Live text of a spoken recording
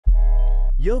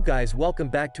Yo guys, welcome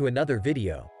back to another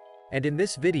video. And in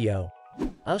this video,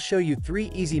 I'll show you 3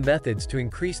 easy methods to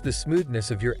increase the smoothness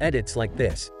of your edits like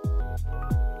this.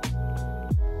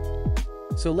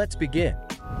 So let's begin.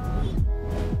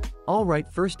 Alright,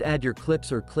 first add your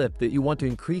clips or clip that you want to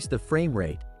increase the frame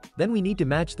rate. Then we need to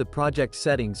match the project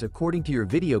settings according to your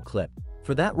video clip.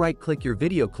 For that, right-click your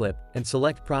video clip and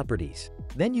select Properties.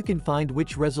 Then you can find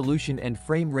which resolution and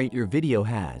frame rate your video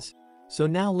has. So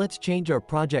now let's change our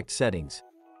project settings.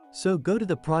 So go to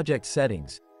the project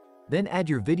settings. Then add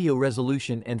your video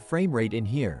resolution and frame rate in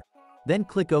here. Then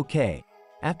click OK.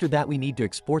 After that we need to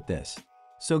export this.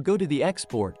 So go to the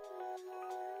export.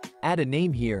 Add a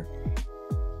name here.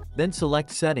 Then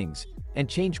select settings and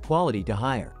change quality to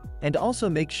higher. And also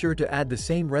make sure to add the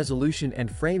same resolution and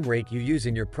frame rate you use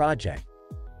in your project.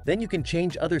 Then you can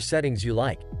change other settings you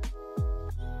like.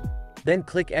 Then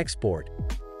click export.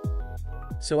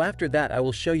 So after that I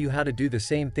will show you how to do the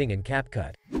same thing in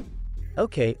CapCut.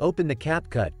 Okay, open the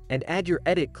CapCut and add your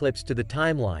edit clips to the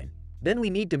timeline. Then we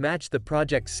need to match the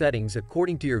project settings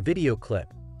according to your video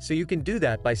clip. So you can do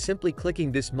that by simply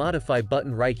clicking this modify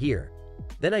button right here.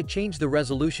 Then I change the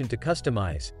resolution to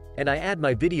customize, and I add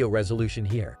my video resolution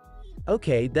here.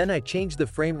 Okay, then I change the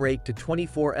frame rate to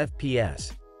 24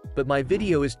 FPS. But my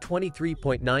video is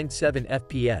 23.97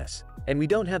 FPS, and we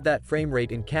don't have that frame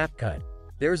rate in CapCut.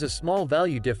 There is a small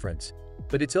value difference,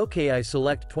 but it's okay, I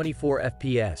select 24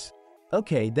 FPS.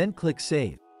 Okay, then click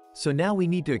Save. So now we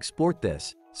need to export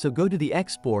this, so go to the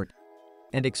export,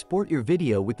 and export your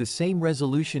video with the same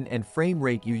resolution and frame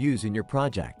rate you use in your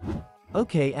project.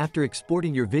 Okay, after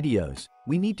exporting your videos,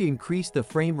 we need to increase the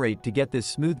frame rate to get this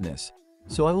smoothness.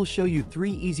 So I will show you 3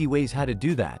 easy ways how to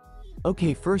do that.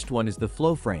 Okay, first one is the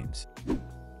FlowFrames.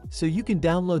 So you can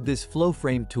download this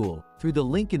FlowFrame tool through the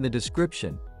link in the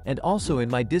description and also in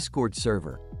my Discord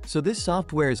server. So this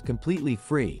software is completely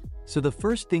free. So the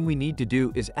first thing we need to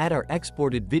do is add our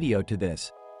exported video to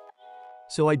this.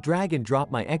 So I drag and drop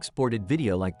my exported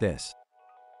video like this.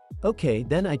 Okay,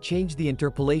 then I change the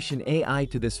interpolation AI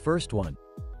to this first one.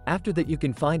 After that you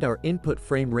can find our input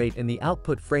frame rate and the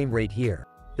output frame rate here.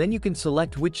 Then you can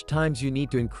select which times you need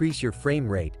to increase your frame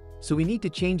rate. So we need to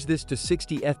change this to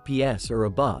 60 FPS or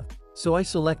above. So I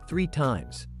select 3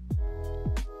 times.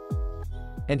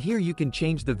 And here you can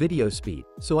change the video speed,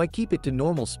 so I keep it to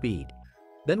normal speed.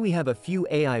 Then we have a few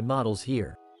AI models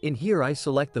here. In here I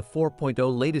select the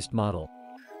 4.0 latest model.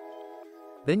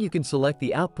 Then you can select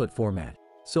the output format,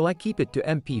 so I keep it to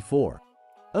MP4.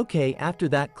 Okay, after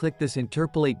that click this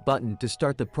interpolate button to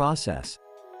start the process.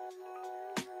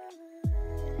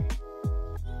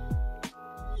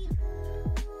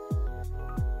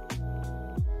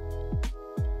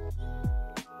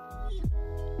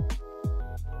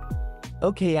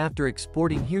 Okay, after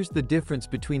exporting, here's the difference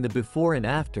between the before and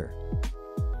after.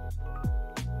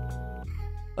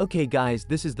 Okay guys,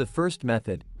 this is the first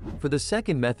method. For the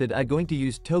second method I'm going to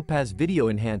use Topaz Video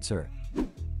Enhancer.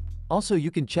 Also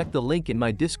you can check the link in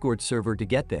my Discord server to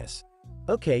get this.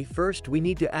 Okay, first we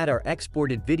need to add our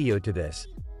exported video to this.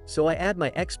 So I add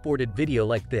my exported video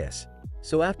like this.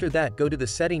 So after that go to the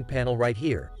setting panel right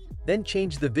here. Then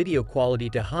change the video quality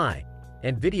to high,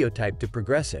 and video type to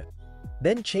progressive.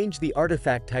 Then change the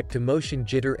artifact type to motion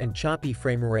jitter and choppy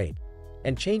frame rate.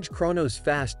 And change Chronos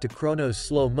fast to Chronos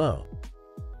slow-mo.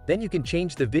 Then you can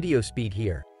change the video speed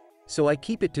here. So I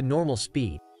keep it to normal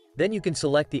speed. Then you can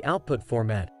select the output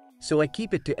format. So I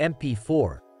keep it to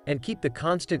MP4, and keep the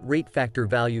constant rate factor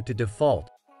value to default.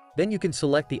 Then you can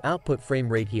select the output frame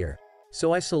rate here.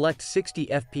 So I select 60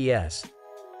 FPS.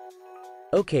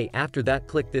 Okay, after that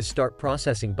click this start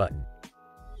processing button.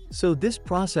 So this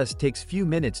process takes few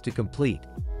minutes to complete.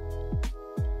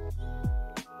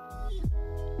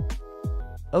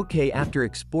 Okay, after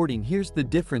exporting, here's the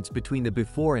difference between the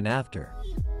before and after.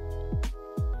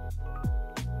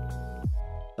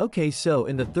 Okay, so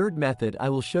in the third method I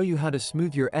will show you how to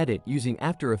smooth your edit using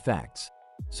After Effects.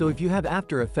 So if you have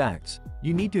After Effects,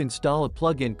 you need to install a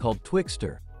plugin called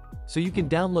Twixtor. So you can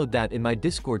download that in my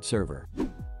Discord server.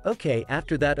 Okay,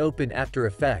 after that open After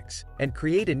Effects and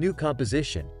create a new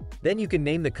composition. Then you can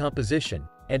name the composition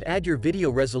and add your video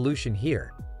resolution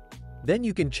here. Then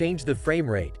you can change the frame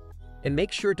rate and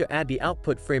make sure to add the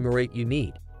output frame rate you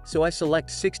need. So I select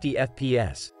 60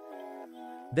 FPS.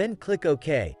 Then click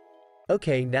OK.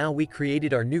 Okay, now we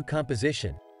created our new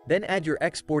composition. Then add your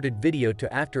exported video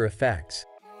to After Effects.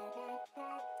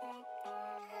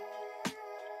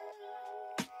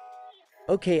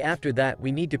 Okay, after that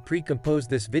we need to pre-compose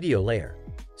this video layer.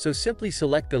 So simply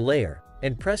select the layer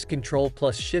and press Ctrl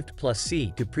plus Shift plus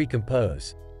C to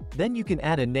pre-compose. Then you can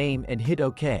add a name and hit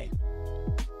OK.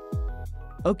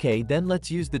 Okay, then let's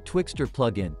use the Twixtor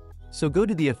plugin. So go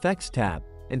to the Effects tab,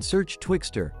 and search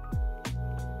Twixtor.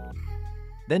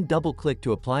 Then double-click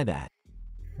to apply that.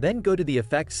 Then go to the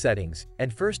Effects settings,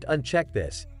 and first uncheck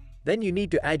this. Then you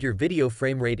need to add your video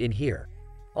frame rate in here.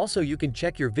 Also you can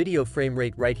check your video frame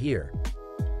rate right here.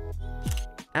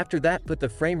 After that put the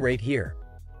frame rate here.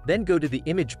 Then go to the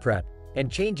image prep,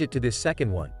 and change it to this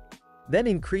second one. Then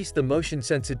increase the motion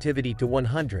sensitivity to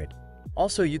 100.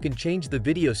 Also you can change the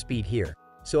video speed here,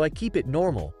 so I keep it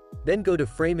normal. Then go to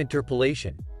frame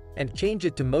interpolation, and change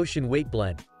it to motion weight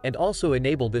blend, and also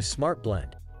enable this smart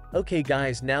blend. Okay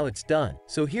guys, now it's done,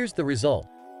 so here's the result.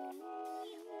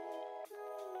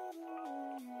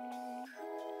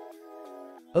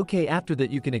 Okay, after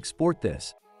that you can export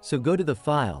this, so go to the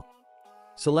file,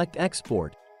 select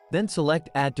export, then select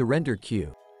add to render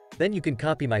queue. Then you can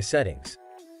copy my settings.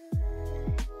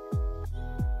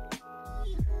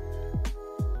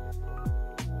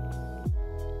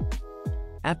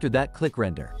 After that click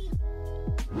render.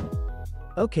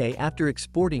 Okay, after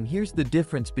exporting, here's the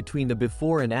difference between the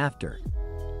before and after.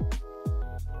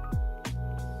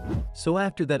 So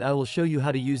after that I will show you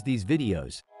how to use these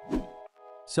videos.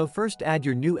 So first add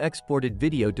your new exported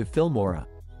video to Filmora,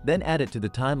 then add it to the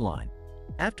timeline.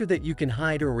 After that you can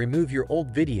hide or remove your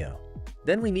old video.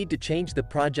 Then we need to change the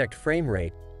project frame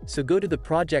rate, so go to the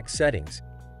project settings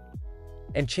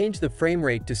and change the frame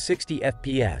rate to 60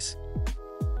 FPS.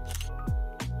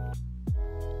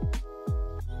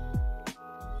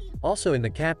 Also in the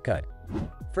CapCut,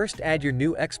 first add your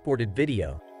new exported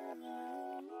video.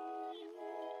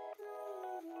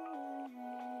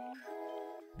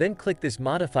 Then click this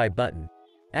modify button.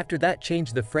 After that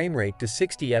change the frame rate to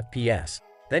 60 FPS.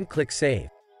 Then click save.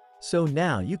 So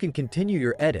now you can continue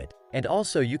your edit, and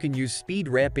also you can use speed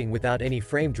ramping without any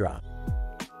frame drop.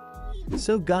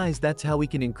 So guys, that's how we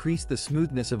can increase the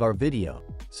smoothness of our video.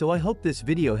 So I hope this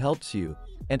video helps you.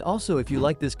 And also if you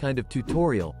like this kind of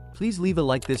tutorial, please leave a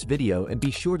like this video and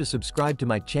be sure to subscribe to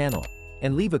my channel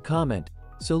and leave a comment.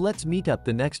 So let's meet up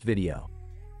the next video.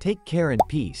 Take care and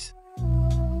peace.